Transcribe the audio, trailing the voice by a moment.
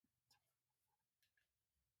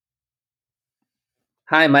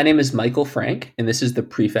Hi, my name is Michael Frank, and this is the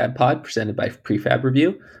Prefab Pod presented by Prefab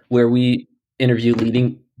Review, where we interview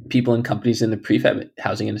leading people and companies in the prefab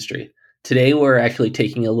housing industry. Today, we're actually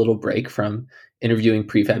taking a little break from interviewing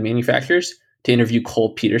prefab manufacturers to interview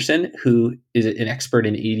Cole Peterson, who is an expert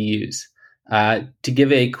in ADUs. To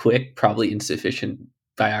give a quick, probably insufficient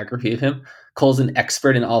biography of him, Cole's an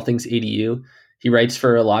expert in all things ADU. He writes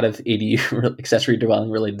for a lot of ADU accessory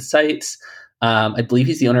dwelling related sites. I believe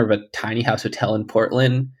he's the owner of a tiny house hotel in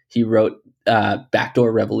Portland. He wrote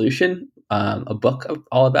Backdoor Revolution, a book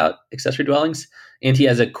all about accessory dwellings, and he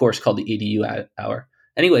has a course called the ADU Hour.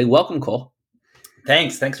 Anyway, welcome, Cole.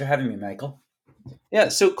 Thanks for having me, Michael. Yeah,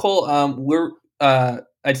 so Cole, I'd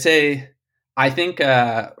say, I think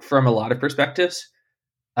from a lot of perspectives,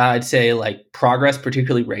 I'd say like progress,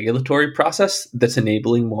 particularly regulatory process that's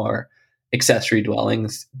enabling more accessory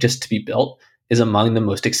dwellings just to be built is among the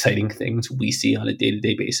most exciting things we see on a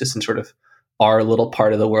day-to-day basis in sort of our little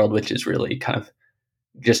part of the world, which is really kind of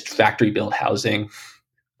just factory built housing,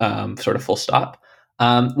 sort of full stop.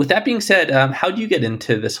 With that being said, how do you get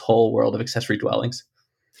into this whole world of accessory dwellings?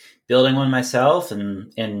 Building one myself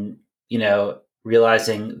and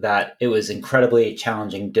realizing that it was incredibly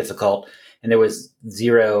challenging, difficult, and there was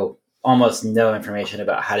almost no information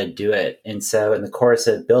about how to do it. And so in the course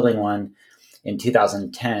of building one in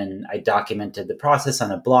 2010, I documented the process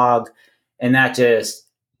on a blog, and that just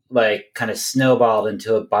like kind of snowballed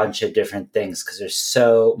into a bunch of different things because there's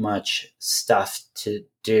so much stuff to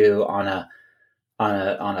do on a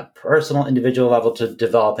personal individual level to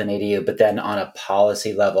develop an ADU, but then on a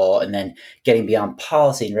policy level, and then getting beyond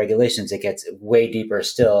policy and regulations, it gets way deeper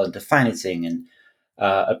still into financing and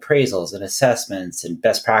appraisals and assessments and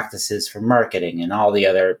best practices for marketing and all the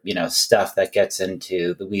other stuff that gets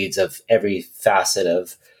into the weeds of every facet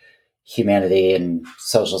of humanity and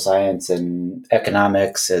social science and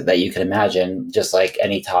economics that you can imagine, just like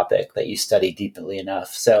any topic that you study deeply enough.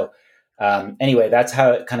 So anyway, that's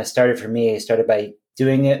how it kind of started for me. I started by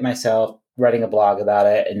doing it myself, writing a blog about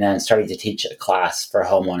it, and then starting to teach a class for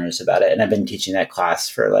homeowners about it. And I've been teaching that class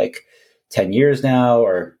for like 10 years now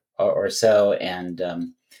or so. And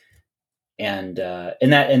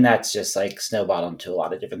that's just like snowballed into a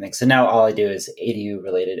lot of different things. So now all I do is ADU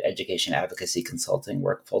related education advocacy consulting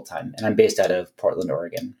work full time. And I'm based out of Portland,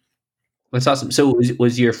 Oregon. That's awesome. So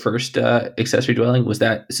was your first accessory dwelling,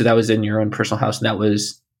 that was in your own personal house, and that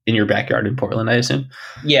was in your backyard in Portland, I assume?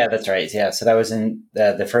 Yeah, that's right. Yeah. So that was in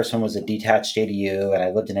the first one was a detached ADU, and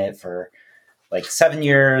I lived in it for like 7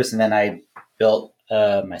 years. And then I built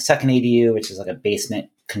my second ADU, which is like a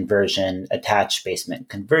attached basement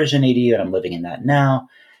conversion ADU. And I'm living in that now.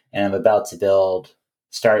 And I'm about to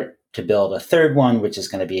start to build a third one, which is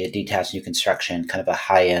going to be a detached new construction, kind of a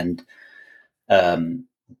high end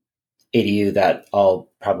ADU that I'll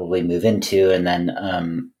probably move into. And then,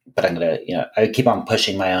 but I'm going to, I keep on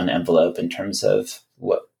pushing my own envelope in terms of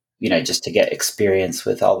what, just to get experience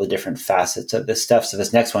with all the different facets of this stuff. So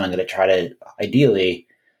this next one, I'm going to try to ideally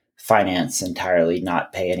finance entirely,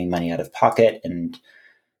 not pay any money out of pocket, and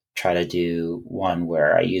try to do one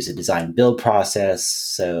where I use a design build process.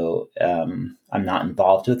 So I'm not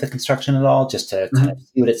involved with the construction at all, just to kind of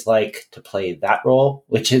see what it's like to play that role,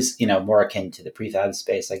 which is, more akin to the prefab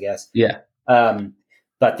space, I guess. Yeah.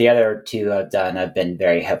 But the other two I've been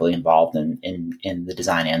very heavily involved in the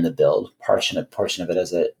design and the build portion of it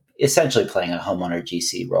as essentially playing a homeowner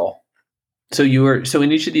GC role. So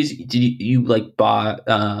in each of these, did you like bought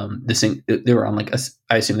this thing? They were on like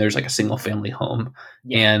I assume there's like a single family home,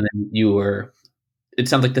 yeah. And it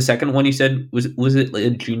sounds like the second one you said was it like a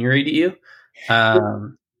junior ADU?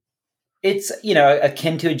 It's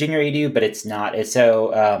akin to a junior ADU, but it's not. It's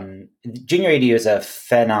so junior ADU is a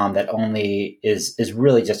phenom that only is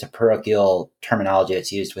really just a parochial terminology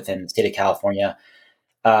that's used within the state of California,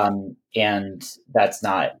 and that's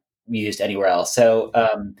not used anywhere else. So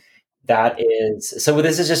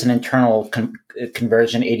this is just an internal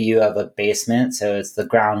conversion ADU of a basement. So it's the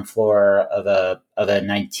ground floor of a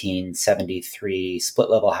 1973 split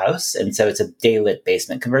level house, and so it's a daylit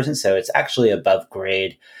basement conversion. So it's actually above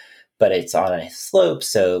grade, but it's on a slope.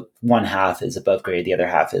 So one half is above grade, the other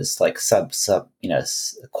half is like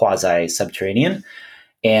quasi subterranean.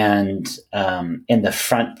 And in the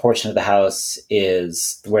front portion of the house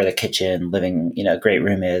is where the kitchen, living, great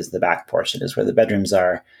room is. The back portion is where the bedrooms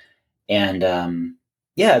are. And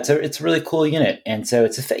it's a really cool unit. And so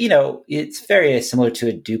it's very similar to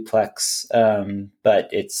a duplex, but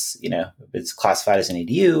it's classified as an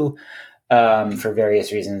ADU for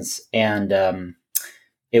various reasons. And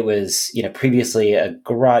it was, previously a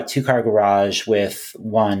garage, 2-car garage with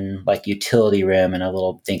one like utility room and a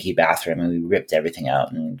little dinky bathroom, and we ripped everything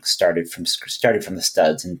out and started from the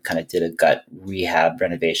studs and kind of did a gut rehab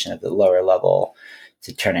renovation of the lower level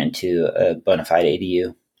to turn it into a bona fide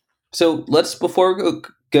ADU. So let's, before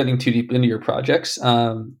getting too deep into your projects,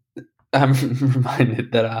 I'm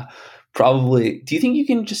reminded that probably, do you think you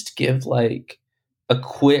can just give like a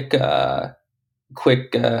quick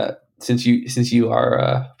since you are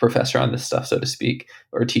a professor on this stuff, so to speak,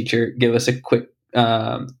 or a teacher, give us a quick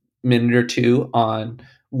minute or two on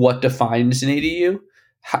what defines an ADU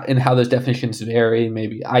and how those definitions vary.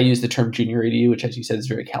 Maybe I use the term junior ADU, which, as you said, is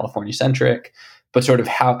very California centric, but sort of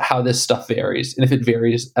how this stuff varies, and if it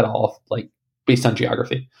varies at all, like based on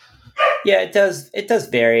geography. Yeah, it does. It does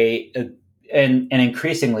vary, and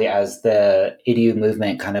increasingly as the ADU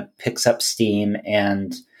movement kind of picks up steam,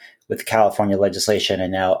 and with California legislation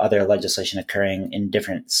and now other legislation occurring in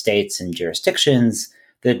different states and jurisdictions,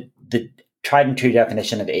 the tried and true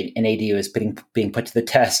definition of an ADU is being put to the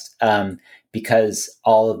test, because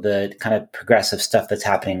all of the kind of progressive stuff that's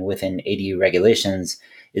happening within ADU regulations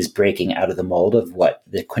is breaking out of the mold of what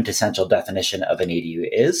the quintessential definition of an ADU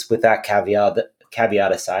is. With that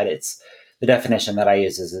caveat aside, it's the definition that I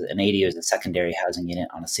use is an ADU is a secondary housing unit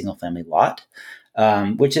on a single family lot,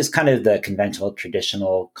 which is kind of the conventional,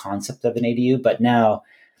 traditional concept of an ADU. But now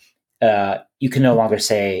you can no longer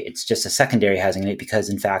say it's just a secondary housing unit, because,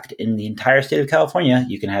 in fact, in the entire state of California,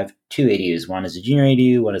 you can have two ADUs. One is a junior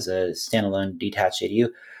ADU, one is a standalone detached ADU.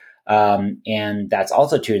 And that's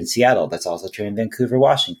also true in Seattle. That's also true in Vancouver,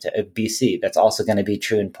 Washington, BC. That's also going to be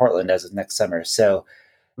true in Portland as of next summer. So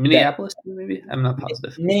Minneapolis, maybe? I'm not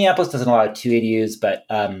positive. Minneapolis doesn't allow two ADUs, but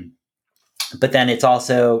then it's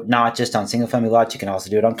also not just on single family lots. You can also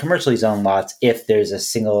do it on commercially zoned lots if there's a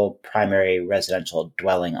single primary residential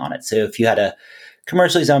dwelling on it. So if you had a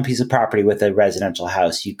commercially zoned piece of property with a residential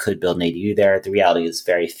house, you could build an ADU there. The reality is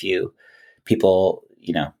very few people,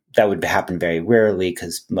 that would happen very rarely,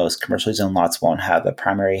 because most commercially zoned lots won't have a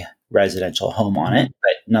primary residential home on it.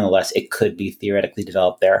 But nonetheless, it could be theoretically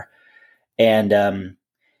developed there.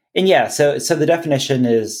 And yeah, so the definition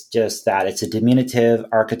is just that it's a diminutive,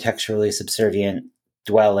 architecturally subservient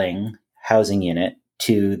dwelling housing unit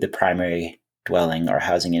to the primary dwelling or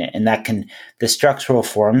housing unit. And the structural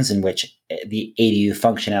forms in which the ADU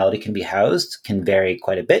functionality can be housed can vary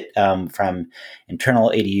quite a bit, from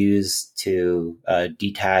internal ADUs to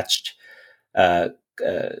detached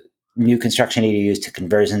new construction ADUs to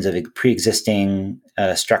conversions of pre-existing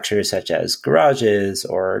structures such as garages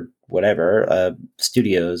or whatever,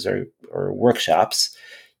 studios or workshops,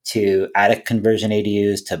 to attic conversion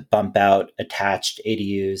ADUs, to bump out attached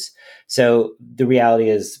ADUs. So the reality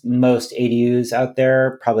is most ADUs out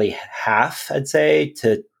there, probably half, I'd say,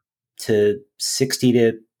 to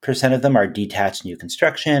 60% of them are detached new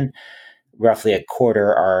construction. Roughly a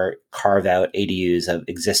quarter are carve out ADUs of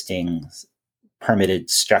existing permitted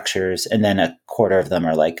structures, and then a quarter of them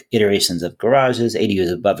are like iterations of garages,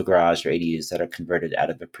 ADUs above a garage, or ADUs that are converted out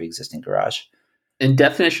of a pre-existing garage. And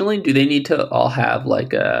definitionally, do they need to all have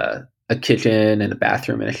like a kitchen and a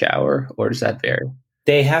bathroom and a shower, or does that vary?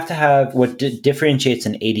 They have to have what differentiates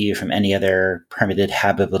an ADU from any other permitted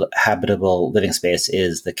habitable living space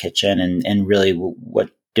is the kitchen, and really what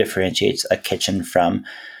differentiates a kitchen from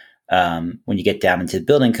when you get down into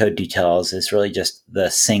building code details is really just the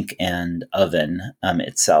sink and oven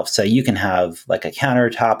itself. So you can have like a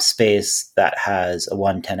countertop space that has a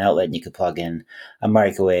 110 outlet, and you could plug in a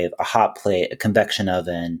microwave, a hot plate, a convection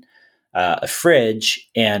oven, a fridge,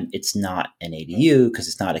 and it's not an ADU because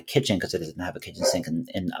it's not a kitchen, because it doesn't have a kitchen sink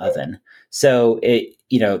and oven. So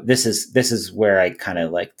this is where I kind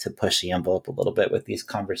of like to push the envelope a little bit with these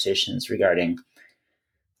conversations regarding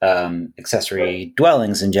accessory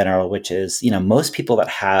dwellings in general, which is, most people that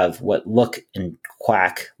have what look and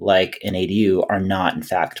quack like an ADU are not, in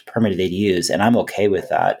fact, permitted ADUs. And I'm okay with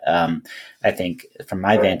that. I think from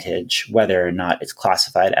my vantage, whether or not it's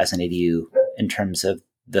classified as an ADU in terms of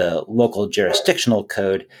the local jurisdictional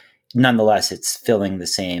code, nonetheless, it's filling the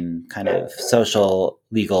same kind of social,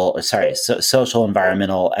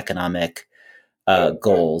 environmental, economic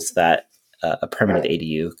goals that a permanent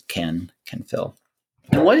ADU can fill.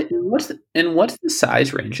 And what's the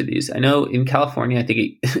size range of these? I know in California, I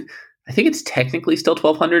think I think it's technically still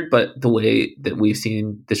 1,200, but the way that we've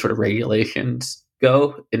seen the sort of regulations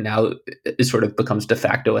go, and now it sort of becomes de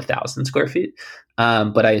facto 1,000 square feet.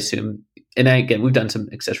 But I assume, and again, we've done some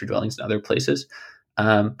accessory dwellings in other places.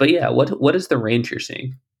 But yeah, what is the range you're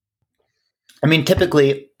seeing? I mean,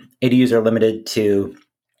 typically ADUs are limited to,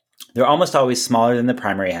 they're almost always smaller than the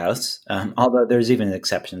primary house, although there's even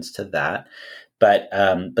exceptions to that. But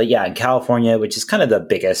yeah, in California, which is kind of the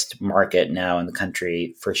biggest market now in the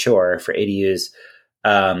country for sure for ADUs,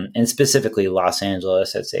 and specifically Los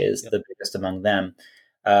Angeles, I'd say is the biggest among them.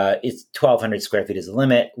 It's 1,200 square feet is the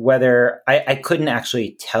limit. Whether I couldn't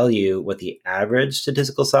actually tell you what the average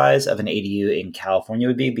statistical size of an ADU in California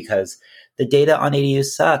would be because the data on ADUs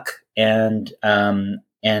suck, and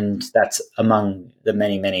that's among the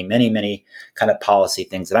many, many, many, many kind of policy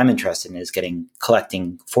things that I'm interested in is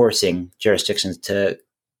forcing jurisdictions to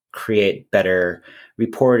create better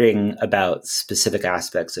reporting about specific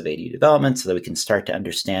aspects of ADU development so that we can start to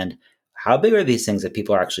understand how big are these things that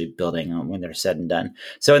people are actually building on when they're said and done.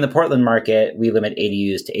 So in the Portland market, we limit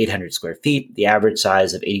ADUs to 800 square feet. The average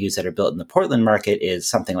size of ADUs that are built in the Portland market is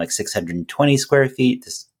something like 620 square feet,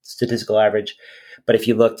 the statistical average. But if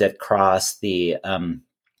you looked across the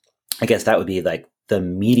I guess that would be like the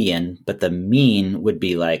median, but the mean would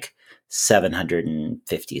be like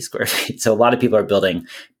 750 square feet. So a lot of people are building,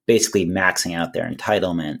 basically maxing out their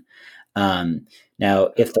entitlement. Now,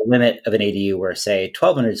 if the limit of an ADU were, say,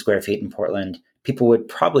 1,200 square feet in Portland, people would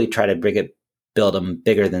probably try to build them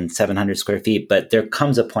bigger than 700 square feet. But there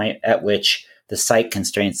comes a point at which the site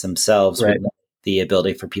constraints themselves would limit the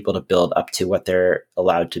ability for people to build up to what they're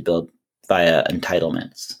allowed to build via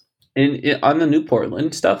entitlements. And on the new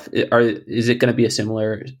Portland stuff, is it going to be a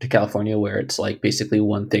similar to California where it's like basically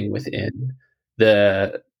one thing within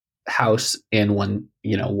the house and one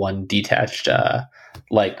detached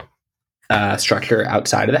structure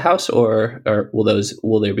outside of the house, or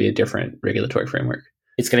will there be a different regulatory framework?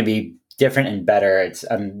 It's going to be different and better.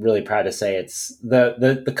 I'm really proud to say it's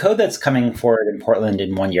the code that's coming forward in Portland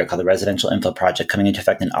in 1 year called the Residential Info Project, coming into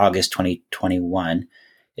effect in August 2021.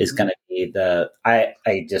 Is going to be I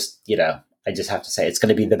just have to say it's going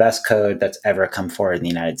to be the best code that's ever come forward in the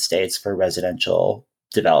United States for residential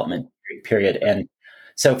development period. And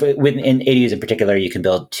so in ADUs in particular, you can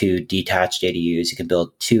build 2 detached ADUs. You can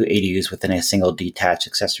build 2 ADUs within a single detached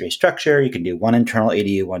accessory structure. You can do 1 internal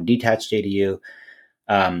ADU, 1 detached ADU.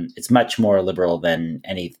 It's much more liberal than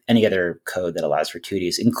any other code that allows for 2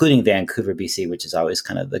 ADUs, including Vancouver, BC, which is always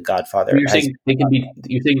kind of the godfather. You're saying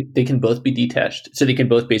they can both be detached, so they can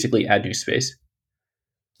both basically add new space.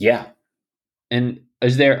 Yeah. And are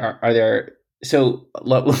there? So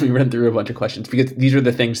let me run through a bunch of questions because these are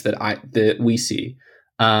the things that we see,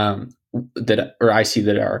 I see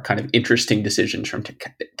that are kind of interesting decisions from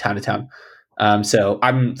town to town. So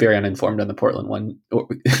I'm very uninformed on the Portland one,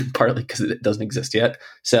 partly because it doesn't exist yet.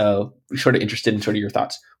 So we're sort of interested in sort of your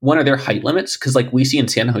thoughts. One, are there height limits? Because like we see in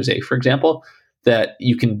San Jose, for example, that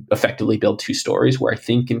you can effectively build 2 stories, where I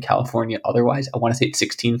think in California, otherwise, I want to say it's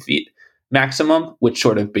 16 feet maximum, which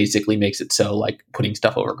sort of basically makes it so like putting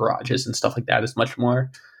stuff over garages and stuff like that is much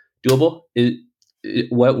more doable.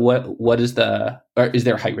 What is is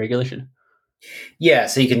there height regulation? Yeah,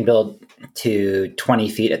 so you can build to 20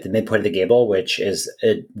 feet at the midpoint of the gable, which is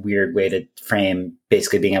a weird way to frame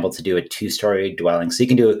basically being able to do a 2-story dwelling. So you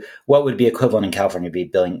can do what would be equivalent in California, be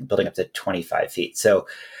building up to 25 feet. So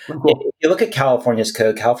If you look at California's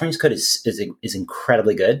code is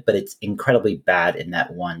incredibly good, but it's incredibly bad in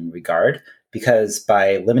that one regard. Because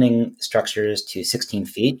by limiting structures to 16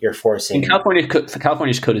 feet, you're forcing.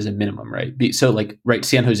 California's code is a minimum, right? So,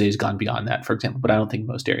 San Jose has gone beyond that, for example, but I don't think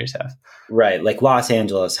most areas have. Right, like Los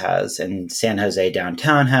Angeles has, and San Jose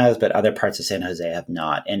downtown has, but other parts of San Jose have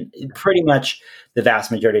not. And pretty much the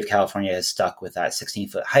vast majority of California has stuck with that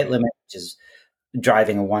 16-foot height limit, which is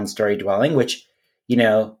driving a 1-story dwelling, which,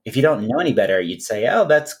 if you don't know any better, you'd say, oh,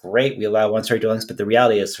 that's great. We allow 1-story dwellings. But the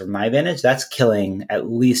reality is, from my vantage, that's killing at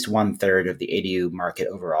least 1/3 of the ADU market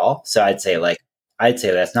overall. So I'd say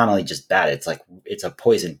that's not only just bad, it's a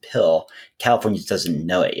poison pill. California just doesn't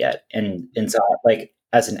know it yet. And so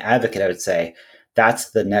as an advocate, I would say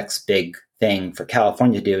that's the next big thing for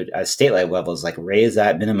California to do at statewide level is raise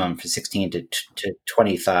that minimum from 16 to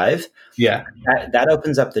 25. Yeah. That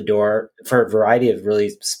opens up the door for a variety of really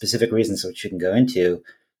specific reasons, which you can go into,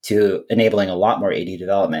 to enabling a lot more AD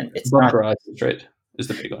development. It's not garages, right? Is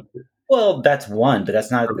the big one. Well, that's one, but that's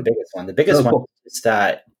not the biggest one. The biggest one is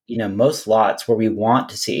that, most lots where we want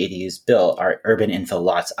to see ADUs built are urban infill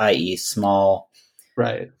lots, i.e. small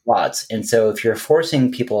lots. And so if you're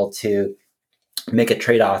forcing people to make a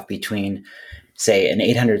trade-off between, say, an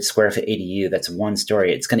 800 square foot ADU that's 1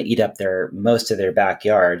 story, it's going to eat up most of their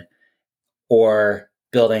backyard, or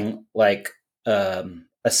building a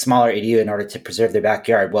smaller ADU in order to preserve their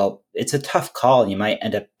backyard. Well, it's a tough call, and you might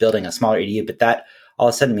end up building a smaller ADU, but that all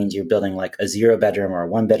of a sudden means you're building like a 0-bedroom or a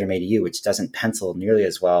 1-bedroom ADU, which doesn't pencil nearly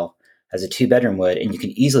as well as a 2-bedroom would. And you can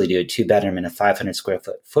easily do a 2-bedroom in a 500 square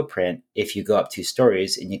foot footprint if you go up 2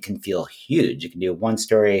 stories, and you can feel huge. You can do a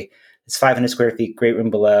 1-story It's 500 square feet, great room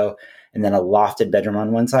below, and then a lofted bedroom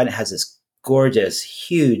on one side. It has this gorgeous,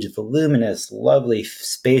 huge, voluminous, lovely,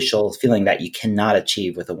 spatial feeling that you cannot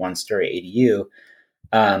achieve with a one-story ADU.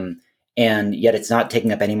 Um, and yet it's not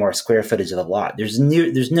taking up any more square footage of the lot. There's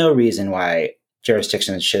no reason why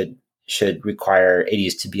jurisdictions should require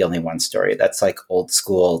ADUs to be only one story. That's like old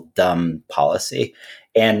school dumb policy.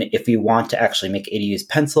 And if you want to actually make ADUs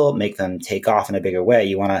pencil, make them take off in a bigger way,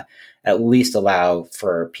 you want to at least allow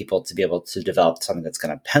for people to be able to develop something that's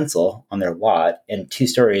going to pencil on their lot. And 2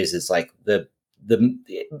 stories is like the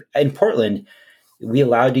in Portland, we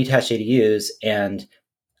allow detached ADUs, and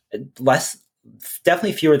less,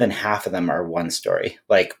 definitely fewer than half of them are one story.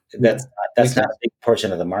 Like Yeah, that's makes not sense. a big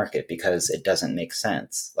portion of the market because it doesn't make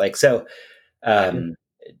sense. Like so, Yeah. um,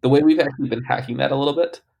 The way we've actually been hacking that a little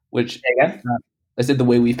bit, which again, I said the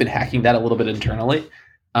way we've been hacking that a little bit internally,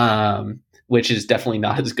 which is definitely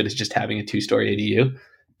not as good as just having a two-story ADU.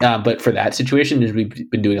 But for that situation, is we've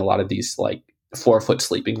been doing a lot of these like 4-foot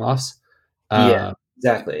sleeping lofts. yeah, Um,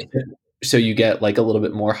 exactly. so you get like a little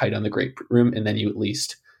bit more height on the great room, and then you at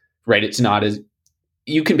least, right? It's not as,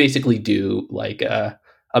 you can basically do like a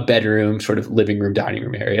bedroom, sort of living room, dining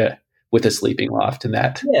room area with a sleeping loft, and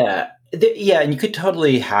that. Yeah. Yeah, and you could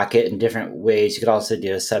totally hack it in different ways. You could also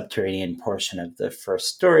do a subterranean portion of the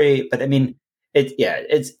first story. But I mean,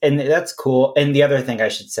 and that's cool. And the other thing I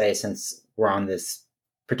should say, since we're on this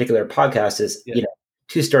particular podcast, is, Yeah,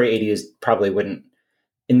 2-story ADUs probably wouldn't,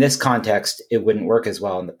 in this context, it wouldn't work as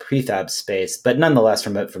well in the prefab space. But nonetheless,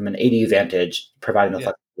 from an ADU vantage, providing the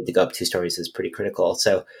yeah. flexibility to go up 2 stories is pretty critical.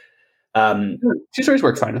 So, um, Two stories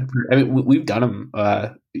work fine. I mean, we've done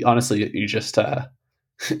them. Honestly, you just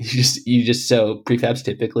you just so prefabs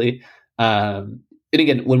typically. And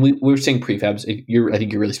again, when we were saying prefabs, I think you're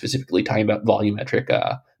really specifically talking about volumetric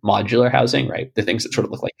modular housing, right? The things that sort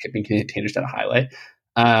of look like shipping containers down a highway.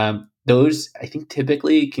 Those I think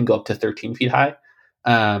typically can go up to 13 feet high.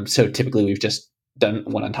 So typically we've just done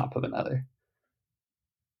one on top of another.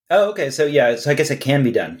 oh, okay. So yeah, so I guess it can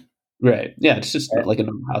be done. Right. Yeah, it's just Right? like a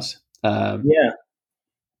normal house. Yeah.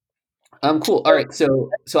 Cool. All So, right. So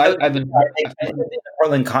so I've been. I think in the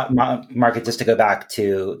Portland market, just to go back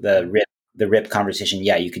to the RIP conversation,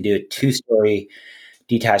 yeah, you can do a 2-story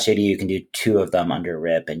detached ADU. You can do two of them under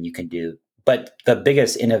RIP, and you can do. But the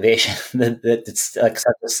biggest innovation that's like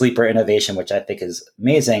such a sleeper innovation, which I think is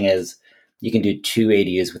amazing, is you can do two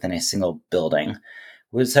ADUs within a single building.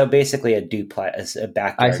 So basically, a duplex, a I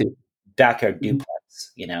backyard see. Mhm.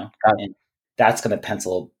 duplex, and that's going to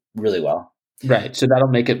pencil really well. Right. So that'll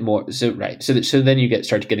make it more. So right. So then you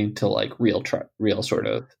start getting to like real sort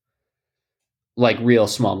of like real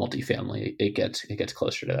small multifamily. It gets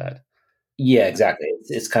closer to that. Yeah, exactly.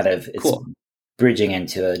 It's Cool. bridging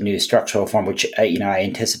into a new structural form, which I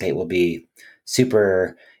anticipate will be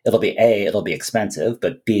super. It'll be expensive,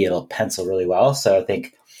 but B, it'll pencil really well. So I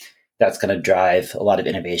think that's going to drive a lot of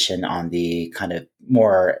innovation on the kind of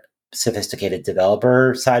more sophisticated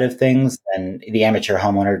developer side of things. And the amateur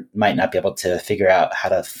homeowner might not be able to figure out how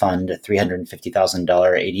to fund a $350,000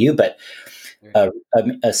 ADU, but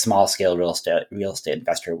a small scale real estate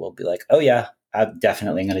investor will be like, oh yeah, I'm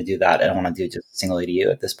definitely going to do that. I don't want to do just a single ADU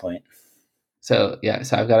at this point. So yeah.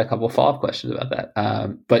 So I've got a couple follow up questions about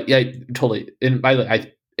that. But yeah, totally. And by the way, I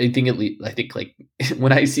think I think like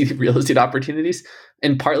when I see real estate opportunities,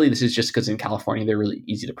 and partly this is just because in California they're really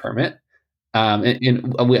easy to permit. I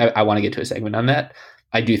want to get to a segment on that.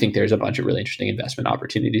 I do think there's a bunch of really interesting investment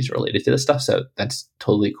opportunities related to this stuff. So that's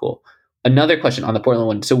totally cool. Another question on the Portland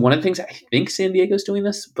one. So one of the things, I think San Diego's doing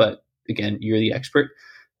this, but again, you're the expert.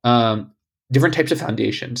 Um, Different types of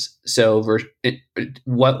foundations. So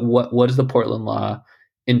what does the Portland law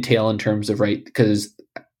entail in terms of, right? Because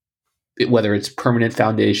whether it's permanent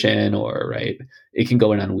foundation or right, it can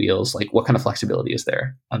go in on wheels. Like what kind of flexibility is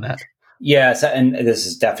there on that? Yeah, so, and this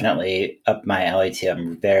is definitely up my alley too.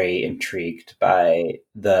 I'm very intrigued by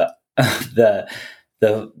the the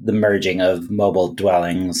the merging of mobile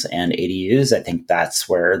dwellings and ADUs. I think that's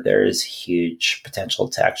where there's huge potential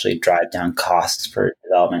to actually drive down costs for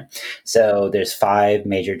development. So there's 5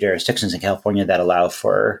 major jurisdictions in California that allow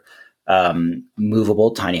for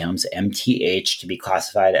movable tiny homes, MTH, to be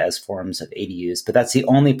classified as forms of ADUs. But that's the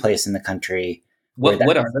only place in the country where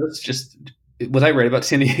What that. are those? Just was I right about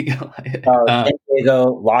San Diego? San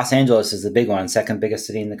Diego, Los Angeles is the big one, second biggest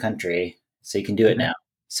city in the country. So you can do it Okay, now.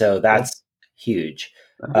 So cool. that's huge.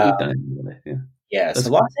 I don't think Uh, we've done it really. Yeah, yeah. that's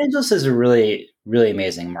So Los cool. Angeles is a really, really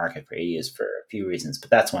amazing market for ADUs for a few reasons,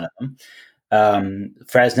 but that's one of them.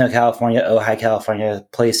 Fresno, California, Ojai, California,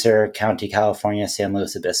 Placer County, California, San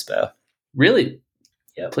Luis Obispo. Really?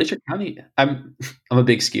 Yep. Placer County. I'm a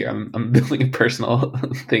big skier. I'm building a personal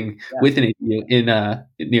thing Yeah. with an ADU in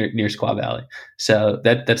near Squaw Valley. So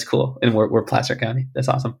that's cool. And we're Placer County. That's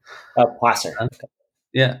awesome. Placer. Uh,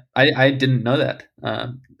 yeah, I didn't know that.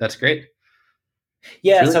 That's great. It's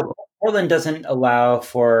Yeah. really So cool. Portland doesn't allow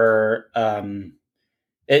for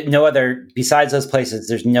no other besides those places.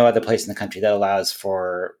 There's no other place in the country that allows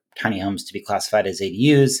for tiny homes to be classified as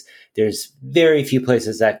ADUs. There's very few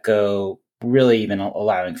places that go really even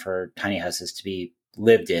allowing for tiny houses to be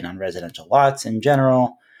lived in on residential lots in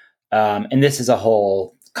general. And this is a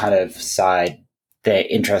whole kind of side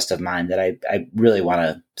the interest of mine that I really want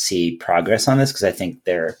to see progress on this because I think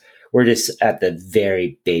we're just at the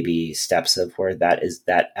very baby steps of where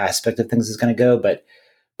that aspect of things is going to go. But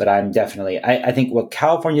I'm definitely I think what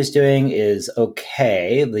California is doing is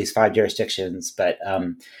okay, at least 5 jurisdictions, but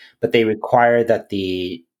they require that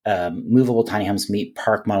the movable tiny homes meet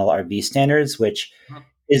park model RV standards, which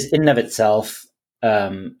is in and of itself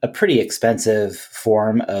a pretty expensive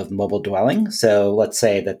form of mobile dwelling. So let's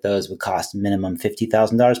say that those would cost minimum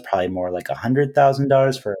 $50,000, probably more like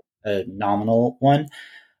 $100,000 for a nominal one,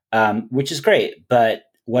 which is great. But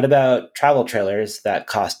what about travel trailers that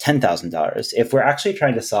cost $10,000? If we're actually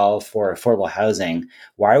trying to solve for affordable housing,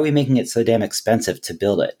 why are we making it so damn expensive to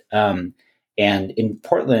build it? And in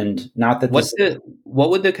Portland, not that What's this the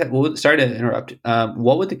what would sorry to interrupt.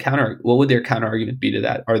 What would their counter argument be to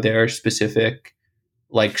that? Are there specific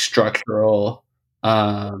like structural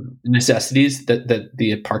necessities that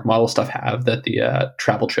the park model stuff have that the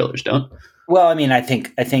travel trailers don't? Well, I mean, I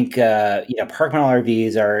think park rental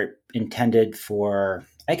RVs are intended for.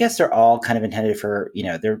 I guess they're all kind of intended for.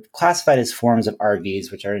 They're classified as forms of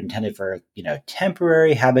RVs, which are intended for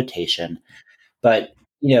temporary habitation. But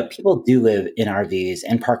people do live in RVs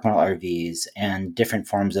and park rental RVs and different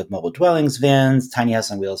forms of mobile dwellings, vans, tiny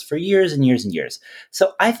house on wheels for years and years and years.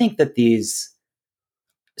 So I think that these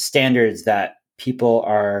standards that people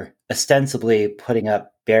are ostensibly putting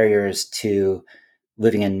up barriers to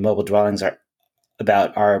living in mobile dwellings are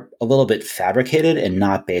a little bit fabricated and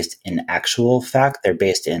not based in actual fact. They're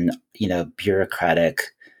based in, bureaucratic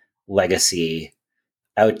legacy,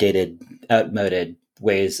 outmoded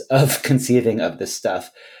ways of conceiving of this stuff.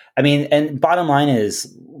 I mean, and bottom line is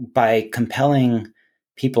by compelling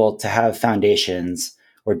people to have foundations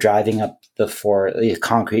or driving up the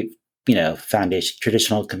concrete, foundation,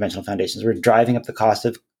 traditional conventional foundations, we're driving up the cost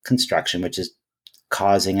of construction, which is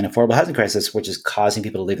causing an affordable housing crisis, which is causing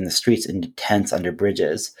people to live in the streets in tents under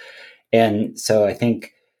bridges. And so I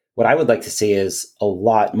think what I would like to see is a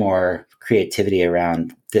lot more creativity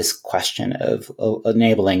around this question of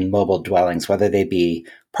enabling mobile dwellings, whether they be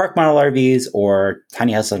park model RVs or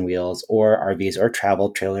tiny house on wheels or RVs or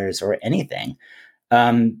travel trailers or anything.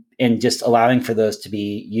 And just allowing for those to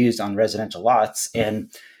be used on residential lots and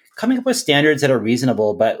coming up with standards that are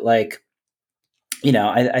reasonable, but I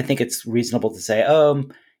think it's reasonable to say,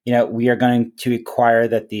 we are going to require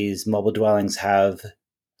that these mobile dwellings have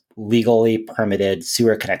legally permitted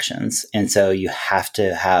sewer connections. And so you have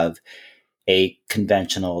to have a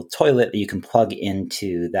conventional toilet that you can plug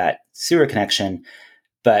into that sewer connection.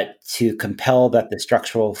 But to compel that the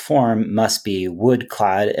structural form must be wood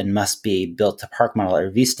clad and must be built to park model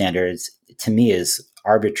RV standards, to me is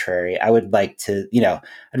arbitrary. I would like to,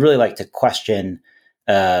 I'd really like to question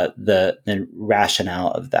the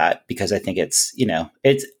rationale of that because I think it's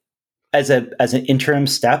as an interim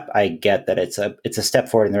step. I get that it's a step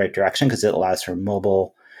forward in the right direction because it allows for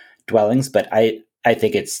mobile dwellings, but I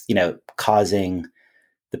think it's causing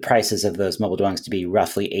the prices of those mobile dwellings to be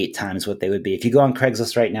roughly 8 times what they would be. If you go on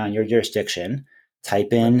Craigslist right now in your jurisdiction,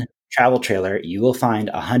 type in travel trailer, you will find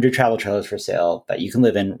 100 travel trailers for sale that you can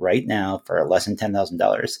live in right now for less than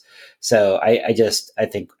 $10,000. So I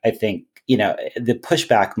think the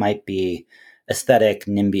pushback might be aesthetic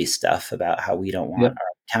NIMBY stuff about how we don't want Yep.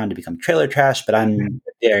 our town to become trailer trash, but I'm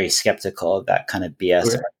very skeptical of that kind of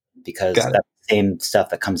BS Right. because Got it. that's the same stuff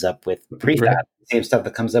that comes up with prefab, Right. same stuff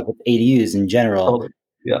that comes up with ADUs in general. Totally.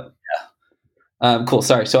 Yeah. Cool.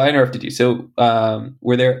 Sorry. So I interrupted you. So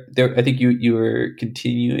were there? I think you were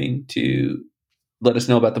continuing to let us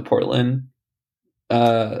know about the Portland.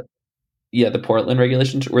 Uh, yeah, the Portland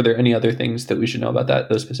regulations. Were there any other things that we should know about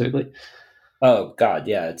those specifically? Oh God,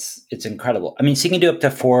 yeah, it's incredible. I mean, so you can do up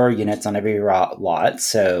to 4 units on every lot.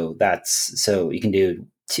 So you can do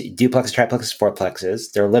duplexes, triplexes,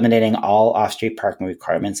 fourplexes. They're eliminating all off-street parking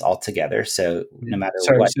requirements altogether. So no matter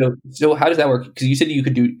Sorry. what, So how does that work? Because you said you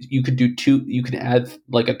could do two. You could add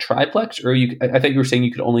like a triplex, or I thought you were saying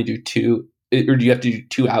you could only do two, or do you have to do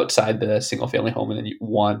two outside the single family home and then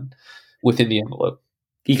one within the envelope?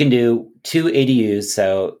 You can do two ADUs.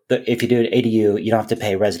 So if you do an ADU, you don't have to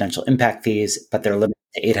pay residential impact fees, but they're limited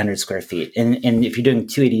to 800 square feet. And if you're doing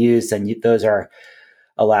two ADUs, then those are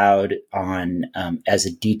allowed on as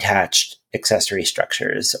a detached accessory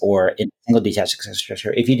structures or in single detached accessory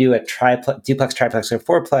structure. If you do a duplex, triplex, or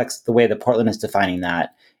fourplex, the way that Portland is defining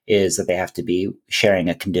that is that they have to be sharing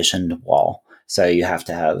a conditioned wall. So you have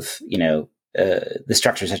to have, the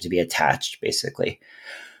structures have to be attached, basically.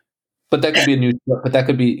 But that could be a new. But that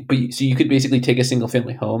could be. But so you could basically take a single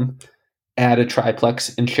family home, add a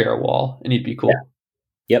triplex, and share a wall, and you'd be Yeah. cool.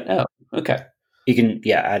 Yep. Oh, okay. You can,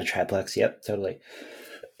 yeah, add a triplex. Yep, totally.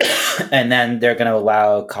 And then they're going to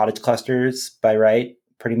allow cottage clusters by right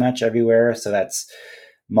pretty much everywhere. So that's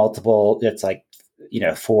multiple, it's like,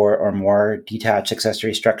 four or more detached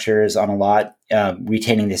accessory structures on a lot,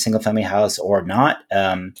 retaining the single family house or not.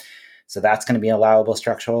 So that's going to be an allowable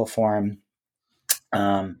structural form.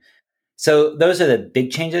 Um, so those are the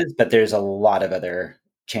big changes, but there's a lot of other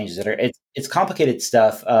changes that are it's complicated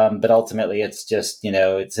stuff, but ultimately it's just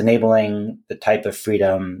it's enabling the type of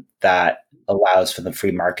freedom that allows for the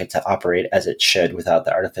free market to operate as it should without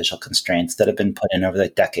the artificial constraints that have been put in over the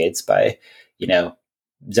decades by you know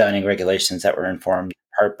zoning regulations that were informed in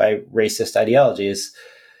part by racist ideologies.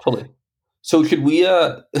 Totally. So should we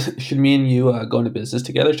should me and you go into business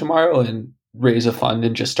together tomorrow and raise a fund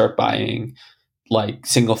and just start buying like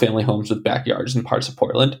single family homes with backyards in parts of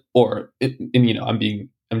Portland? Or and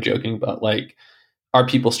I'm joking, but like are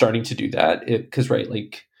people starting to do that? Because right,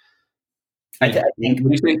 like I think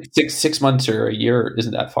what do you think? Six months or a year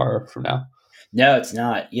isn't that far from now. no, it's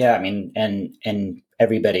not. Yeah, I mean, and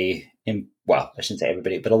everybody in well, I shouldn't say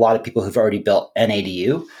everybody, but a lot of people who've already built an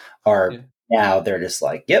ADU are Yeah. now they're just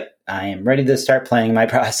like, yep, I am ready to start planning my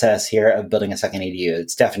process here of building a second ADU.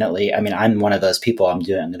 It's definitely, I mean, I'm one of those people. I'm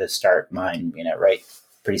going to start mine, right,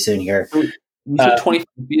 pretty soon here. So you said 20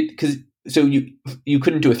 feet because so you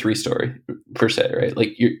couldn't do a 3-story per se, right?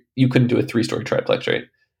 Like you couldn't do a 3-story triplex, right?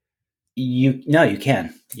 You no, you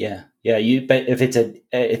can. Yeah. But if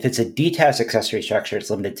it's a detached accessory structure, it's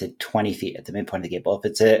limited to 20 feet at the midpoint of the gable. If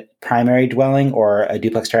it's a primary dwelling or a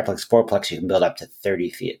duplex, triplex, fourplex, you can build up to 30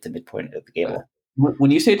 feet at the midpoint of the gable.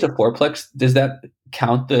 When you say it's a fourplex, does that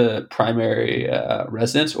count the primary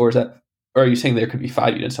residence, or is that, or are you saying there could be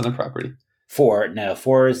 5 units on the property?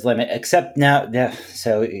 Four is limit, except now, yeah,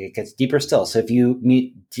 so it gets deeper still. So if you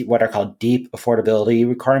meet what are called deep affordability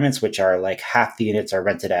requirements, which are like half the units are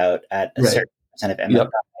rented out at a Right. certain percent of Yep.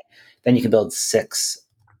 MFI, then you can build six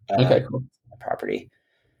Okay. Cool. property.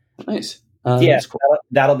 Nice. Yeah, That's cool.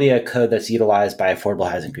 that'll be a code that's utilized by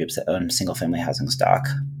affordable housing groups that own single family housing stock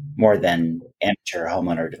more than amateur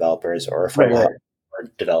homeowner developers or Right. affordable Right. housing or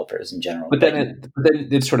developers in general. But then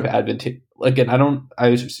it's sort of advantageous. Again,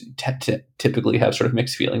 I typically have sort of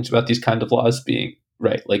mixed feelings about these kind of laws being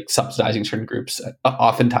right, like subsidizing certain groups.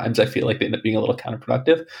 Oftentimes, I feel like they end up being a little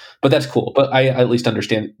counterproductive. But that's cool. But I at least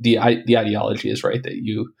understand the ideology is right that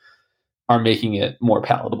you are making it more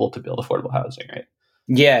palatable to build affordable housing, right?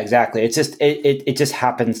 Yeah, exactly. It's just it just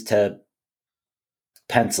happens to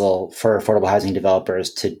pencil for affordable housing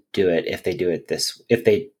developers to do it if they do it this if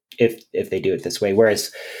they do it this way.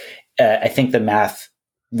 Whereas I think the math,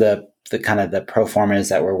 the kind of the pro formas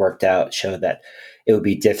that were worked out show that it would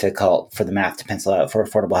be difficult for the math to pencil out for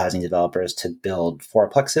affordable housing developers to build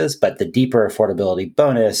fourplexes, but the deeper affordability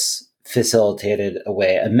bonus facilitated a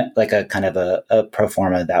way, like a kind of a pro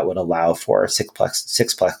forma that would allow for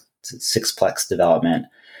sixplex development.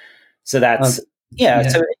 So Um, that's yeah. yeah.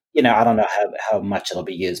 So I don't know how much it'll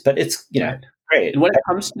be used, but it's Right. great. And when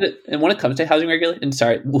it comes to housing regulation, and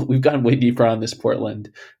sorry, we've gone way deeper on this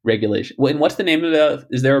Portland regulation. And what's the name of the?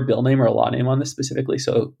 Is there a bill name or a law name on this specifically?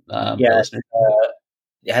 So our Yeah, listeners.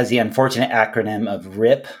 it has the unfortunate acronym of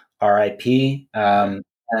RIP, RIP,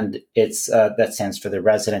 and it's that stands for the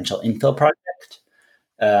Residential Infill Project.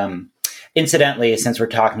 Um, Incidentally, since we're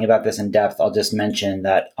talking about this in depth, I'll just mention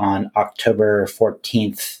that on October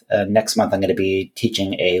 14th, next month, I'm going to be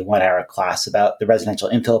teaching a 1 hour class about the Residential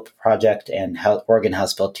Infill Project and how Oregon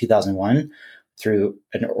House Bill 2001 through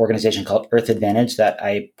an organization called Earth Advantage that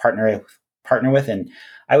I partner with. And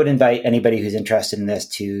I would invite anybody who's interested in this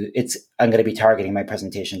I'm going to be targeting my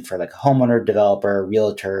presentation for like homeowner, developer,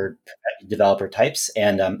 realtor, developer types.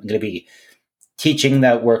 And I'm going to be teaching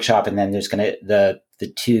that workshop, and then there's going to the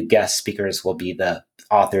two guest speakers will be the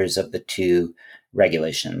authors of the two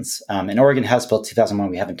regulations. In Oregon House Bill 2001,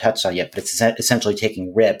 we haven't touched on yet, but it's essentially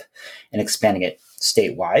taking RIP and expanding it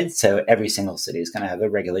statewide. So every single city is going to have a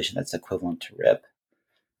regulation that's equivalent to RIP.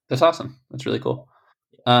 That's awesome. That's really cool.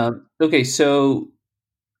 Okay, so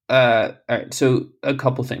all right, so a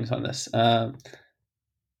couple things on this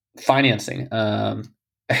financing.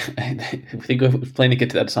 I think we're planning to get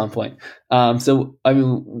to that at some point. So I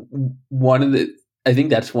mean, I think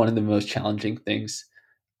that's one of the most challenging things.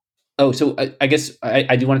 Oh, so I guess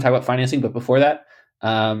I do want to talk about financing, but before that,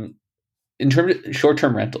 um, in terms of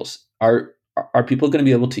short-term rentals, are people going to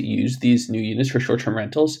be able to use these new units for short-term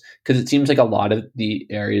rentals? Because it seems like a lot of the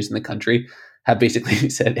areas in the country have basically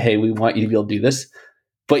said, "Hey, we want you to be able to do this."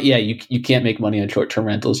 But yeah, you can't make money on short-term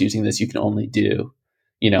rentals using this. You can only do,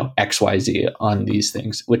 XYZ on these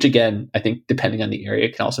things, which again, I think depending on the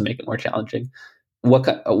area can also make it more challenging. What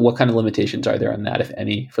kind of limitations are there on that, if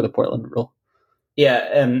any, for the Portland rule? Yeah,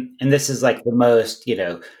 and this is like the most,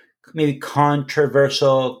 maybe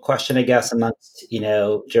controversial question, I guess, amongst,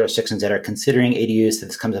 jurisdictions that are considering ADUs. So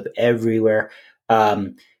this comes up everywhere.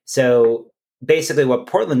 So basically, what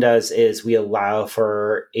Portland does is we allow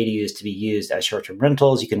for ADUs to be used as short-term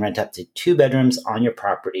rentals. You can rent up to 2 bedrooms on your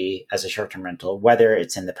property as a short-term rental, whether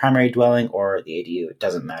it's in the primary dwelling or the ADU. It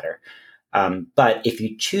doesn't matter. But if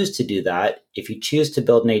you choose to do that, if you choose to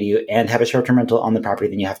build an ADU and have a short-term rental on the property,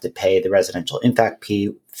 then you have to pay the residential impact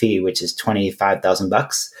fee, which is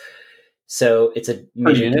 $25,000. So it's a Per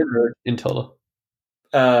major unit or in total?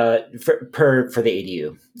 for the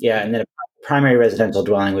ADU, yeah, and then a primary residential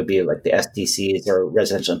dwelling would be like the SDCs or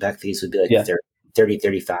residential impact fees would be like Yeah. 30,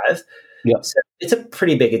 35. Yeah. So it's a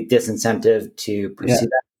pretty big disincentive to Yeah. pursue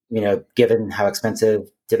that, given how expensive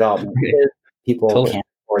development is. People Totally. can't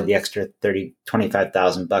afford the extra 30,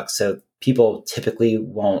 $25,000. So people typically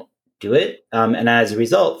won't do it. And as a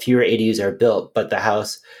result, fewer ADUs are built, but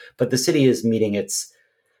the city is meeting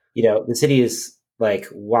the city is like,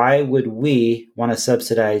 why would we want to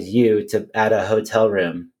subsidize you to add a hotel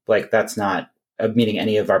room? Like, that's not meeting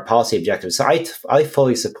any of our policy objectives. So I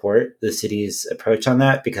fully support the city's approach on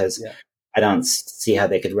that because Yeah. I don't see how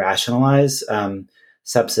they could rationalize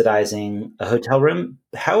subsidizing a hotel room.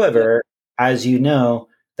 Yeah. However, as you know,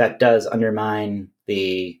 that does undermine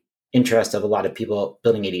the interest of a lot of people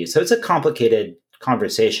building ADUs. So it's a complicated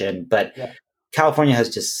conversation, but Yeah. California has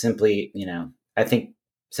just simply, I think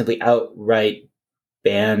simply outright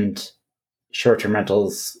banned short-term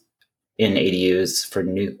rentals in ADUs for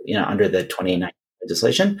new, under the 2019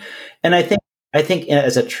 legislation. And I think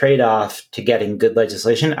as a trade-off to getting good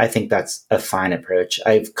legislation, I think that's a fine approach.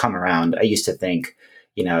 I've come around. I used to think,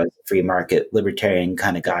 as a free market libertarian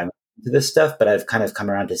kind of guy to this stuff, but I've kind of come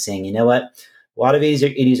around to saying, you know what? A lot of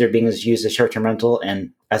ADUs are being used as short-term rental,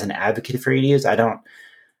 and as an advocate for ADUs, I don't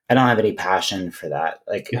have any passion for that.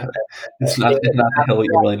 Like, Yeah. if It's not the hill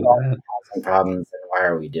you're willing to die on. housing problems, then why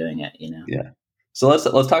are we doing it? Yeah. So let's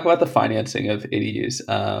talk about the financing of ADUs.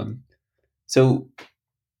 So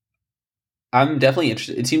I'm definitely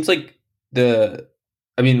interested. It seems like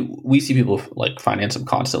I mean, we see people like finance them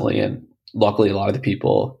constantly, and luckily, a lot of the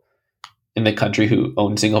people in the country who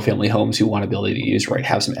own single family homes who want to build ADUs, right,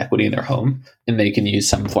 have some equity in their home, and they can use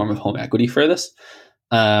some form of home equity for this.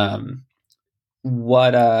 Um,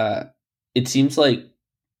 what It seems like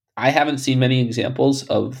I haven't seen many examples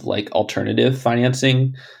of like alternative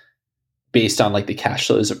financing based on like the cash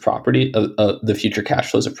flows of the future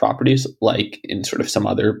cash flows of properties, like in sort of some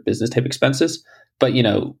other business type expenses. But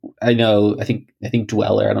I think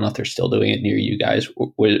Dweller, I don't know if they're still doing it near you guys,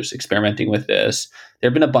 was experimenting with this. There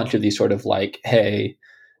have been a bunch of these sort of like, hey,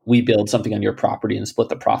 we build something on your property and split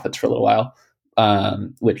the profits for a little while,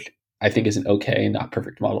 which I think is an okay, not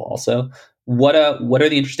perfect model. Also, what are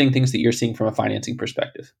the interesting things that you're seeing from a financing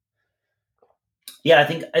perspective? Yeah, I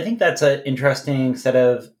think that's an interesting set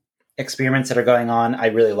of experiments that are going on. I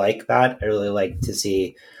really like that. I really like to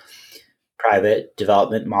see private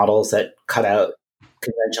development models that cut out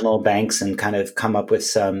conventional banks and kind of come up with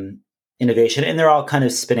some innovation. And they're all kind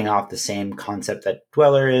of spinning off the same concept that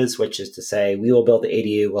Dweller is, which is to say we will build the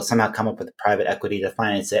ADU, we'll somehow come up with private equity to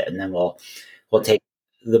finance it, and then we'll take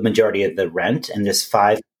the majority of the rent. And there's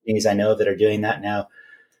 5 companies I know that are doing that now,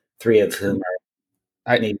 3 of whom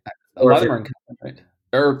are I maybe A four lot of of them them. are in California,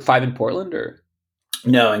 right? Or five in Portland, or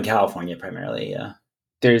No, in California primarily. Yeah.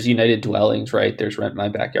 there's United Dwellings, right? There's Rent My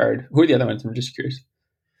Backyard. Who are the other ones? I'm just curious.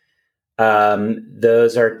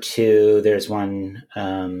 Those are 2. There's one.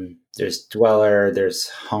 There's Dweller. There's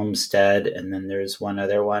Homestead, and then there's one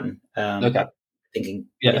other one. Okay. I'm thinking.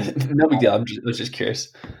 Yeah, no big deal. I was just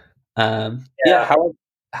curious. Yeah, Yeah. how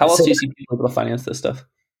else So do you see people able to finance this stuff?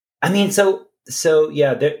 I mean, so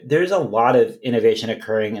yeah, there's a lot of innovation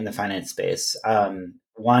occurring in the finance space.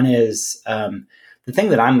 One is the thing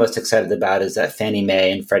that I'm most excited about is that Fannie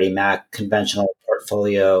Mae and Freddie Mac conventional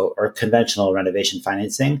portfolio or conventional renovation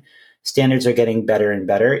financing standards are getting better and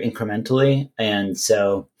better incrementally, and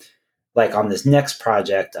so like on this next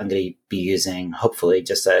project, I'm going to be using hopefully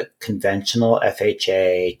just a conventional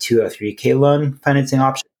FHA 203K loan financing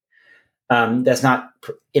option. That's not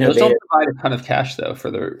Those don't innovative. provide a ton of cash though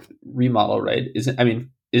for the remodel, right? Isn't I mean,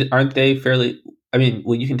 aren't they fairly? I mean,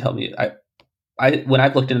 well, you can tell me. I when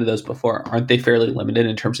I've looked into those before, aren't they fairly limited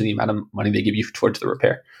in terms of the amount of money they give you towards the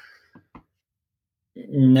repair?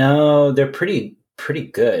 No, they're pretty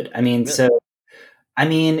good. I mean, Really? so I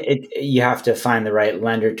mean, you have to find the right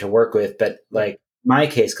lender to work with, but Yeah. like my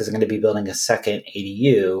case, because I'm going to be building a second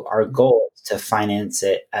ADU, our Mhm. goal is to finance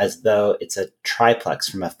it as though it's a triplex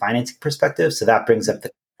from a financing perspective. So that brings up the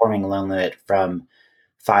conforming loan limit from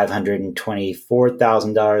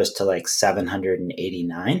 $524,000 to like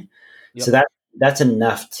 789. So Yep. that's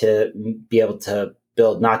enough to be able to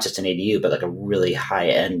build not just an ADU, but like a really high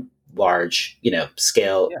end, large,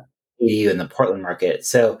 scale Yeah. ADU in the Portland market.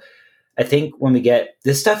 So I think when we get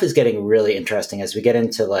this stuff is getting really interesting as we get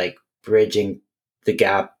into like bridging the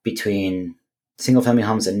gap between single family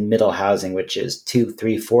homes and middle housing, which is 2,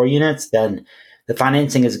 3, 4 units, then the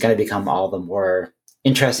financing is going to become all the more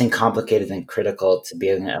interesting, complicated, and critical to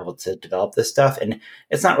being able to develop this stuff. And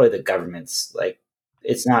it's not really the government's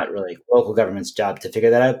it's not really local government's job to figure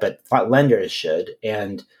that out, but lenders should.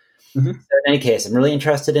 And Hmm. so in any case, I'm really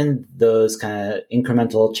interested in those kind of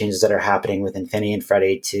incremental changes that are happening within Fannie and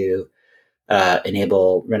Freddie to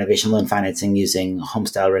enable renovation loan financing using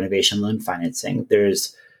homestyle renovation loan financing.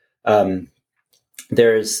 Um,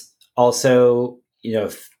 there's also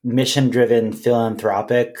mission driven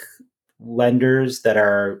philanthropic lenders that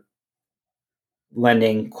are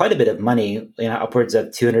lending quite a bit of money, upwards of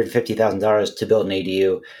 $250,000 to build an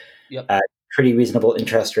ADU Yep. at pretty reasonable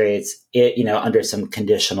interest rates. Under some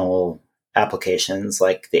conditional applications,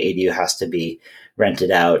 like the ADU has to be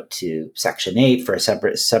rented out to Section 8 for a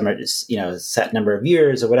separate summer, set number of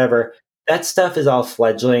years or whatever. That stuff is all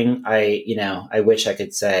fledgling. I wish I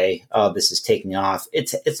could say, oh, this is taking off.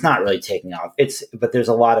 It's not really taking off. But there's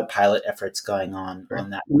a lot of pilot efforts going on Sure.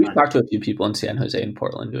 that We've front. talked to a few people in San Jose and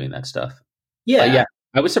Portland doing that stuff. Yeah, Yeah.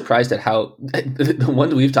 I was surprised at how the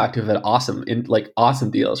ones we've talked to have had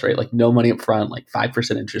awesome deals, right? Like no money up front, like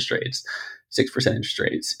 5% interest rates, 6% interest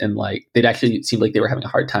rates, and like they'd actually seemed like they were having a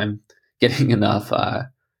hard time getting enough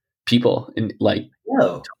people in like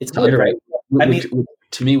No, it's to good, right? underwrite, I mean, which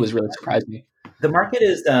to me was really surprising. the market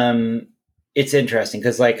is it's interesting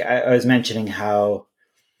because like I was mentioning how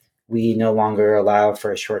we no longer allow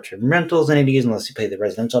for short-term rentals in ADUs unless you pay the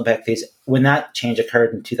residential impact fees. When that change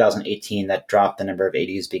occurred in 2018, that dropped the number of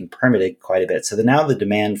ADUs being permitted quite a bit. So now the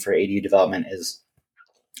demand for ADU development has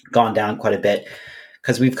gone down quite a bit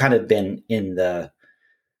because we've kind of been in the,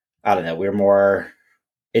 I don't know, we're more,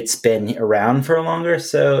 it's been around for longer,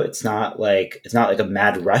 so it's not like a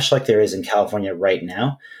mad rush like there is in California right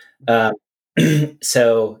now. Um,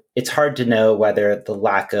 so it's hard to know whether the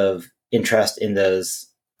lack of interest in those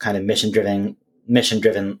kind of mission driven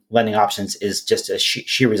lending options is just a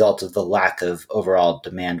sheer result of the lack of overall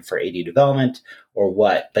demand for AD development or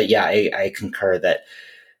what. But yeah, I concur that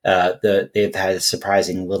they've had a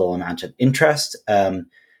surprising little amount of interest.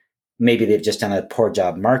 Maybe they've just done a poor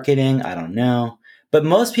job marketing. I don't know. But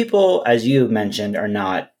most people, as you mentioned, are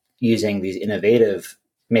not using these innovative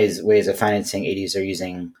ways of financing. ADs are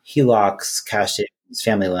using HELOCs, cash savings,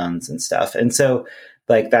 family loans, and stuff. And so,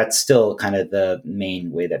 like, that's still kind of the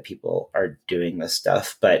main way that people are doing this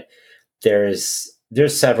stuff. But there's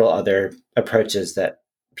several other approaches that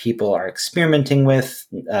people are experimenting with,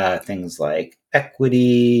 things like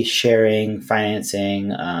equity sharing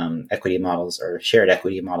financing, equity models or shared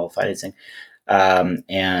equity model financing,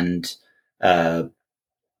 and uh,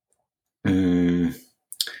 mm,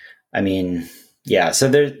 I mean, yeah. So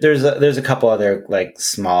there's a couple other like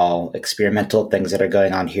small experimental things that are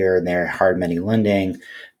going on here and there, hard money lending,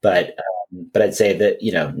 but I'd say that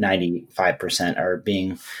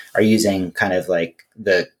 95% are using kind of like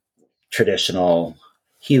the traditional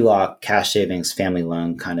HELOC, cash savings, family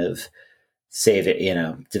loan kind of save it,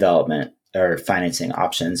 development or financing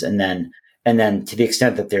options. And then to the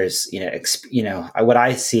extent that there's, what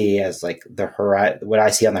I see as like what I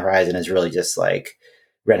see on the horizon is really just like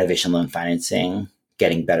renovation loan financing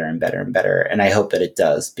getting better and better and better. And I hope that it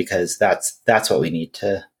does, because that's what we need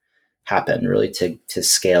to happen really to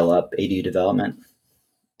scale up ADU development.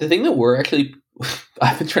 The thing that we're actually,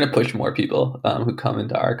 I've been trying to push more people who come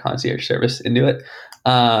into our concierge service into it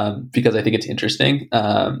because I think it's interesting.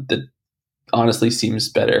 That honestly seems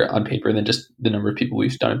better on paper than just the number of people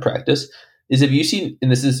we've done in practice. Is have you seen,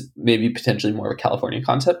 and this is maybe potentially more of a California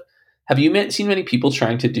concept, have you seen many people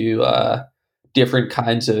trying to do different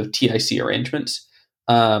kinds of TIC arrangements,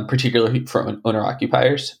 particularly for owner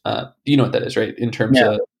occupiers? You know what that is, right? In terms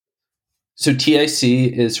Yeah. of So TIC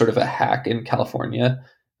is sort of a hack in California.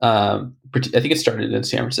 I think it started in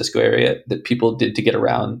San Francisco area that people did to get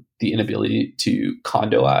around the inability to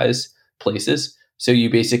condoize places. So you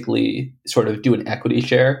basically sort of do an equity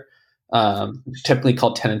share, typically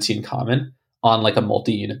called tenancy in common, on like a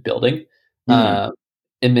multi-unit building, Mm, uh,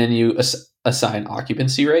 and then you assign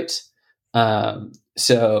occupancy rates.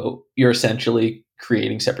 So you're essentially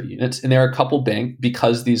creating separate units, and there are a couple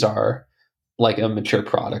because these are like a mature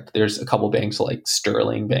product. There's a couple banks like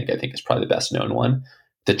Sterling Bank, I think is probably the best known one,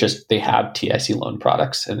 that just they have TIC loan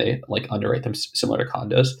products and they like underwrite them similar to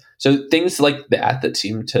condos. So things like that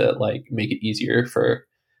seem to like make it easier for,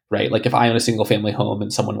 right? Like if I own a single family home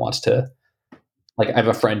and someone wants to, like I have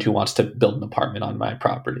a friend who wants to build an apartment on my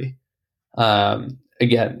property.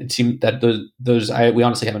 Again, it seemed that we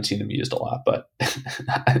honestly haven't seen them used a lot, but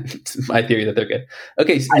it's my theory that they're good.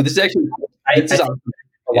 Okay, so I, this is actually this I is think awesome.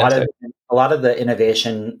 a Yeah, lot of sorry. a lot of the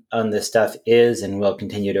innovation on this stuff is and will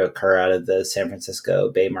continue to occur out of the San Francisco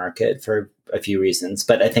Bay Market for a few reasons.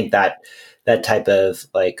 But I think that that type of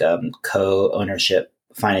like co-ownership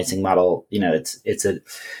financing model, it's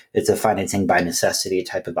a financing by necessity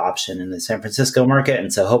type of option in the San Francisco market,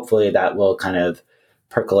 and so hopefully that will kind of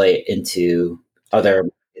percolate into other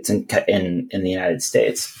it's in the United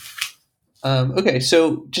States. Okay,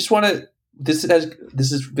 so just want to this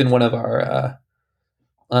has been one of our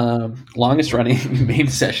longest running main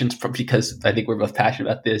sessions because I think we're both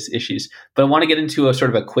passionate about these issues. But I want to get into a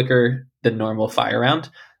sort of a quicker than normal fire round.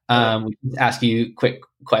 We can ask you quick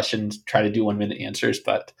questions, try to do 1 minute answers,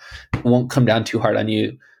 but it won't come down too hard on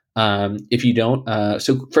you if you don't.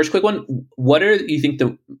 So, first, quick one: what are you think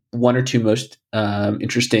the one or two most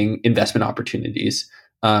interesting investment opportunities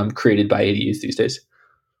created by ADUs these days?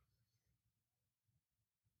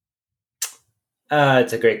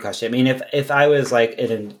 It's a great question. I mean, if I was like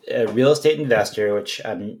a real estate investor, which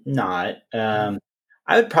I'm not, I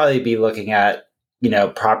would probably be looking at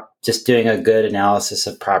just doing a good analysis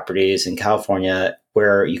of properties in California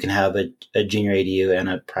where you can have a junior ADU and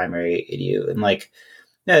a primary ADU, and like,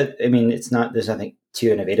 yeah, I mean, it's not there's nothing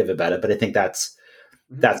too innovative about it, but I think Mhm. that's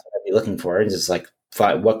what I'd be looking for, and just like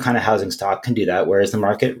what kind of housing stock can do that? Where is the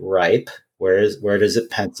market ripe? Where does it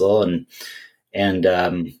pencil? And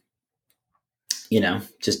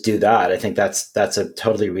just do that. I think that's a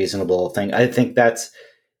totally reasonable thing. I think that's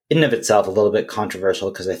in and of itself a little bit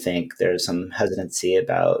controversial because I think there's some hesitancy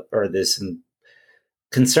about, or there's some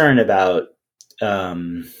concern about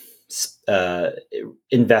um, uh,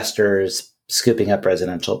 investors scooping up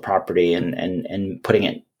residential property and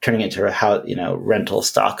turning it into a how rental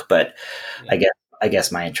stock. But Yeah. I guess I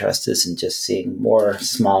guess my interest is in just seeing more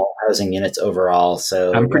small housing units overall. I'm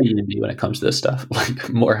So pretty envy when it comes to this stuff. Like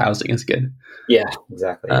more housing is good. yeah,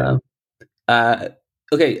 exactly. Yeah. Um, Uh,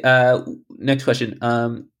 okay. Next question.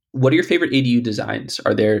 What are your favorite ADU designs?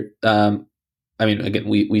 Are there? I mean, again,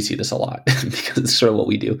 we see this a lot because it's sort of what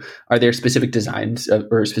we do. Are there specific designs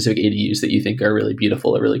or specific ADUs that you think are really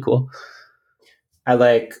beautiful or really cool? I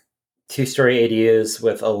like two-story ADUs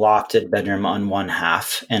with a lofted bedroom on one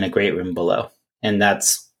half and a great room below, and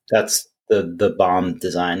that's the bomb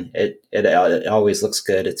design. It always looks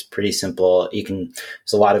good. It's pretty simple.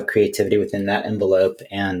 There's a lot of creativity within that envelope,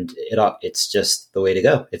 and it's just the way to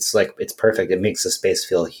go. It's like it's perfect. It makes the space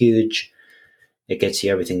feel huge. It gets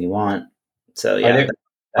you everything you want. So Are yeah, there are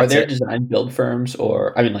that's there it. design build firms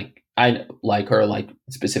or I mean like I like or like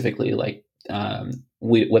specifically like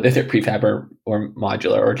whether they're prefab or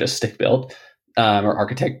modular or just stick built or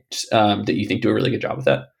architects that you think do a really good job with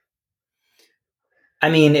that? I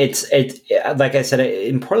mean, it's like I said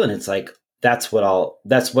in Portland. It's like that's what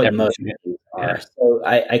Everyone's most doing it. are. Yeah. So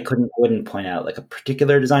I wouldn't point out like a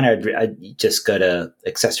particular designer. I'd just go to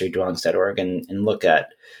accessorydwellings.org and look at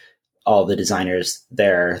all the designers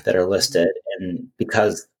there that are listed, and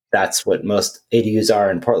because that's what most ADUs are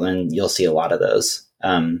in Portland, you'll see a lot of those.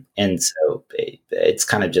 And so it's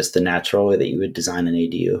kind of just the natural way that you would design an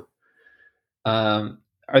ADU.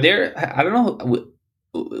 Are there? I don't know.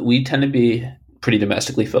 We tend to be pretty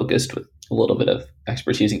domestically focused with a little bit of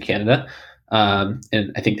expertise in Canada,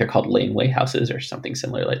 and I think they're called laneway houses or something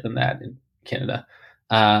similar like than that in Canada.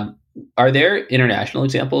 Um, are there international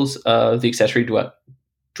examples of the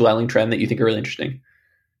dwelling trend that you think are really interesting?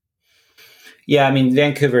 Yeah, I mean,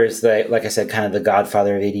 Vancouver is like I said, kind of the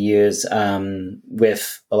godfather of ADUs,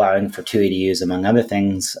 with allowing for two ADUs among other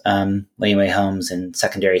things. Laneway homes and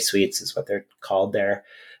secondary suites is what they're called there,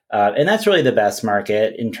 and that's really the best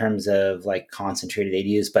market in terms of like concentrated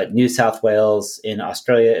ADUs. But New South Wales in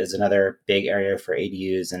Australia is another big area for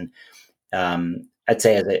ADUs, and I'd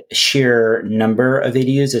say as a sheer number of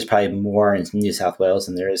ADUs, there's probably more in New South Wales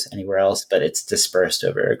than there is anywhere else, but it's dispersed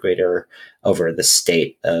over the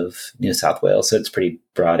state of New South Wales. So it's a pretty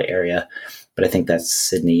broad area. But I think that's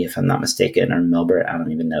Sydney, if I'm not mistaken, or Melbourne. I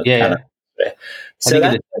don't even know. Yeah, I don't yeah. know. I So think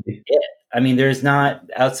it that's is. it. I mean, there's not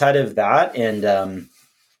outside of that and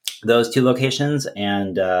those two locations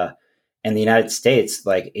and the United States,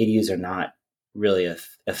 like ADUs are not really a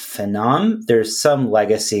phenom. There's some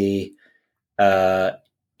legacy uh,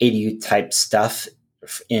 ADU type stuff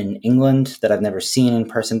in England that I've never seen in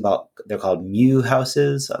person, but they're called Mew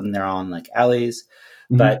houses and they're on like alleys.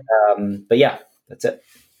 But Mhm. but yeah, that's it.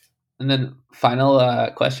 And then final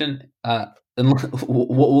question. And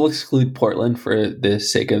we'll exclude Portland for the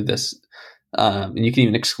sake of this. And you can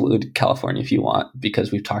even exclude California if you want,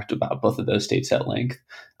 because we've talked about both of those states at length.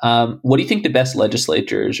 What do you think the best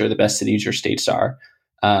legislatures or the best cities or states are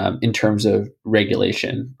in terms of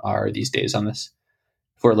regulation are these days on this?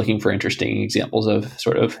 If we're looking for interesting examples of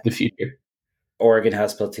sort of the future. Oregon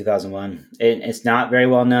House Bill 2001. It's not very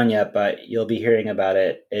well known yet, but you'll be hearing about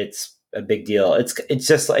it. It's a big deal. It's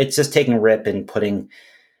just taking rip and putting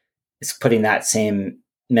that same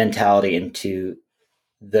mentality into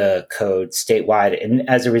the code statewide. And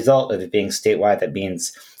as a result of it being statewide, that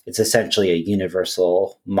means it's essentially a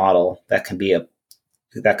universal model that could be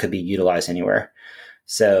utilized anywhere.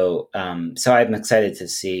 So I'm excited to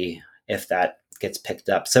see if that gets picked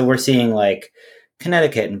up. So we're seeing like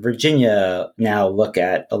Connecticut and Virginia now look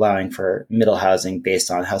at allowing for middle housing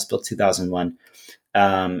based on House Bill 2001.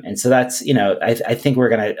 And so that's, I think we're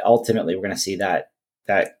going to see that,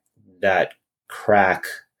 that crack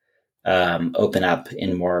open up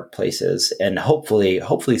in more places, and hopefully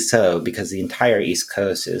so, because the entire East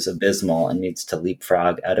Coast is abysmal and needs to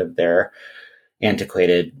leapfrog out of their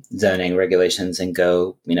antiquated zoning regulations and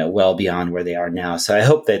go, well beyond where they are now. So I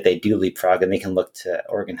hope that they do leapfrog and they can look to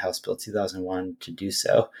Oregon House Bill 2001 to do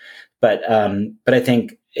so. But I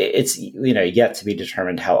think it's yet to be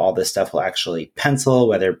determined how all this stuff will actually pencil,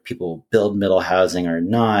 whether people build middle housing or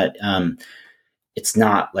not. It's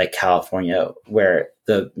not like California where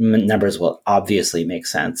the numbers will obviously make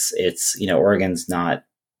sense. It's, Oregon's not,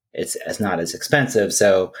 it's not as expensive.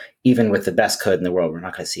 So even with the best code in the world, we're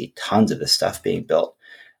not going to see tons of this stuff being built.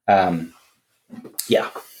 Um, yeah.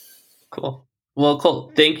 Cool. Well,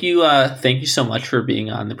 cool. Thank you. Thank you so much for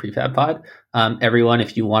being on the Prefab Pod. Everyone,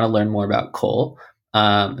 if you want to learn more about Cole,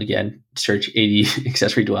 again, search 80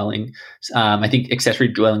 accessory dwelling. I think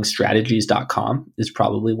accessorydwellingstrategies.com is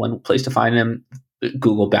probably one place to find them.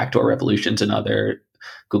 Google backdoor revolutions and other,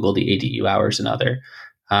 Google the ADU hours and other,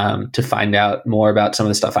 to find out more about some of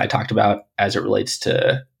the stuff I talked about as it relates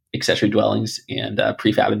to accessory dwellings and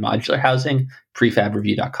prefab and modular housing.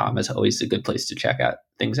 Prefabreview.com is always a good place to check out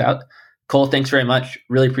things out. Cole, thanks very much.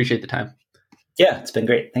 Really appreciate the time. Yeah, it's been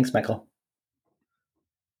great. Thanks, Michael.